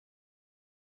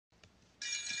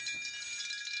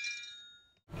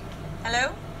Hello?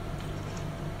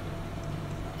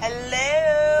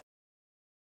 Hello?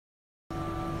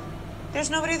 There's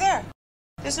nobody there.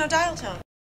 There's no dial tone.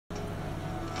 The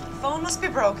phone must be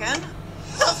broken.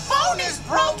 The phone is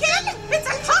broken? It's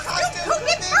a costume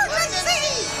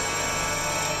emergency!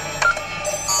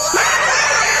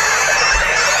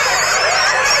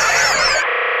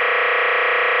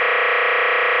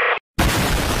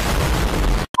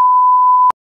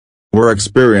 We're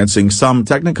experiencing some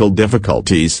technical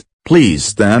difficulties. Please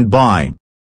stand by.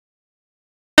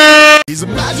 He's a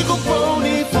magical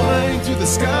pony flying through the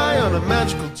sky on a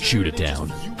magical... Shoot it down.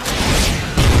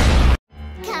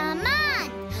 Come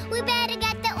on! We better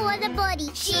get the other body.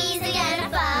 She's gonna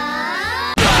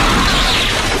fall.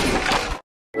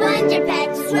 Wonder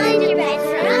Pets, run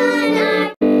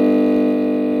our...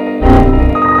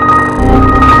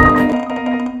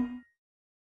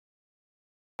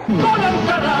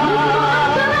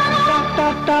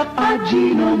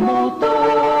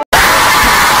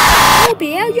 Oh,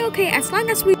 Bill, you okay as long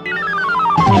as we... Hoi,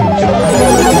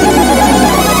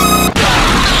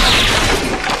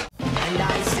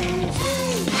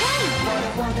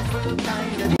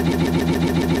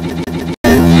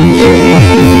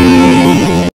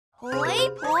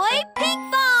 pink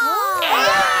ball!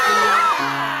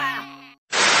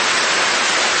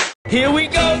 Here we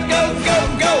go, go,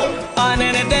 go, go! On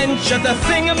an adventure, the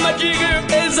thingamajigger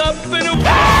is up and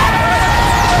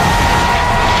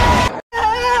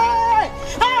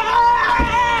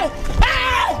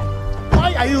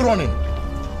Why are you running?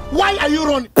 Why are you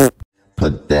running?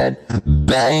 Put that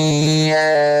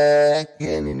back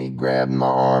in, and he grabbed my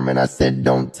arm and I said,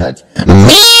 don't touch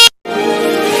me.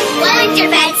 Wonder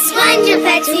Pets,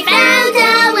 we found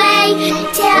a way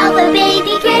to help a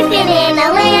baby griffin in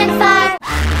a land far.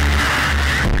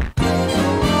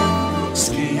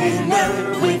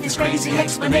 Skinner with his crazy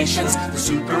explanations, the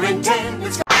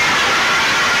superintendent's...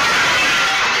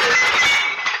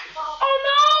 Oh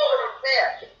no!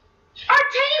 Our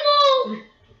table!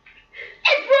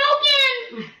 It's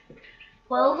broken!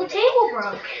 Well, the table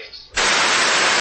broke.